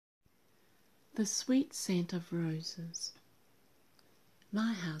The sweet scent of roses.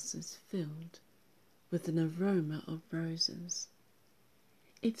 My house is filled with an aroma of roses.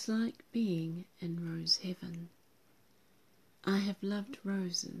 It's like being in rose heaven. I have loved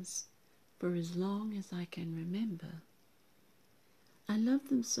roses for as long as I can remember. I love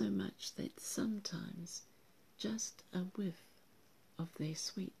them so much that sometimes just a whiff of their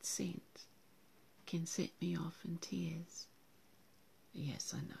sweet scent can set me off in tears.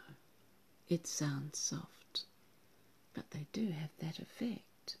 Yes, I know, it sounds soft, but they do have that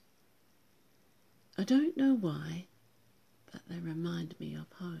effect. I don't know why, but they remind me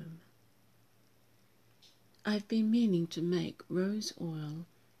of home. I've been meaning to make rose oil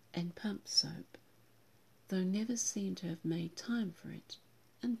and pump soap, though never seem to have made time for it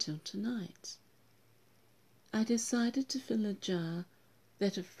until tonight. I decided to fill a jar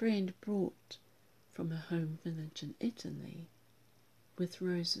that a friend brought from a home village in Italy with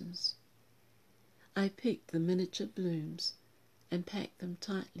roses. I picked the miniature blooms and packed them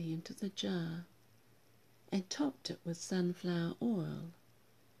tightly into the jar and topped it with sunflower oil.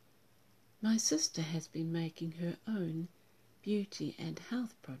 My sister has been making her own beauty and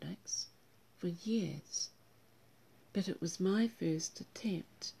health products for years, but it was my first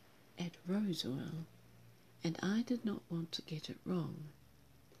attempt at rose oil, and I did not want to get it wrong.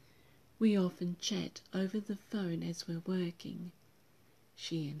 We often chat over the phone as we're working,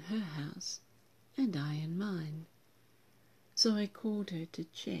 she in her house and I in mine, so I called her to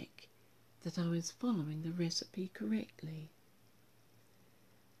check that I was following the recipe correctly.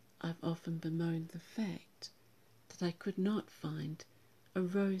 I've often bemoaned the fact that I could not find a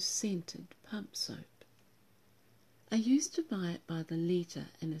rose-scented pump soap. I used to buy it by the litre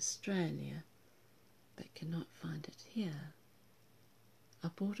in Australia, but cannot find it here. I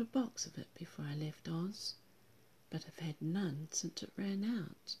bought a box of it before I left Oz, but have had none since it ran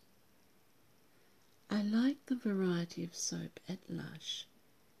out. I like the variety of soap at Lush,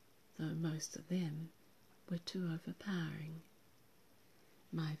 though most of them were too overpowering.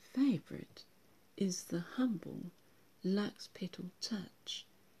 My favourite is the humble Luxe Petal Touch,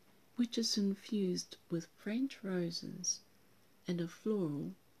 which is infused with French roses and a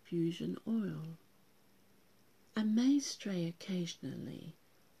floral fusion oil. I may stray occasionally,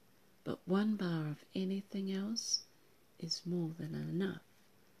 but one bar of anything else is more than enough,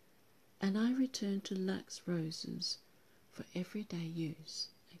 and I return to Luxe Roses for everyday use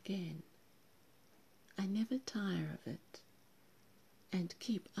again. I never tire of it, and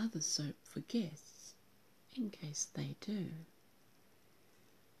keep other soap for guests, in case they do.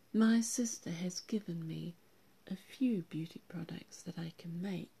 My sister has given me a few beauty products that I can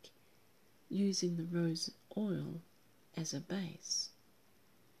make using the rose oil as a base,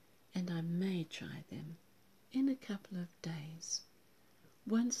 and I may try them in a couple of days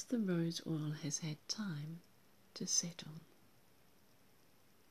once the rose oil has had time to settle.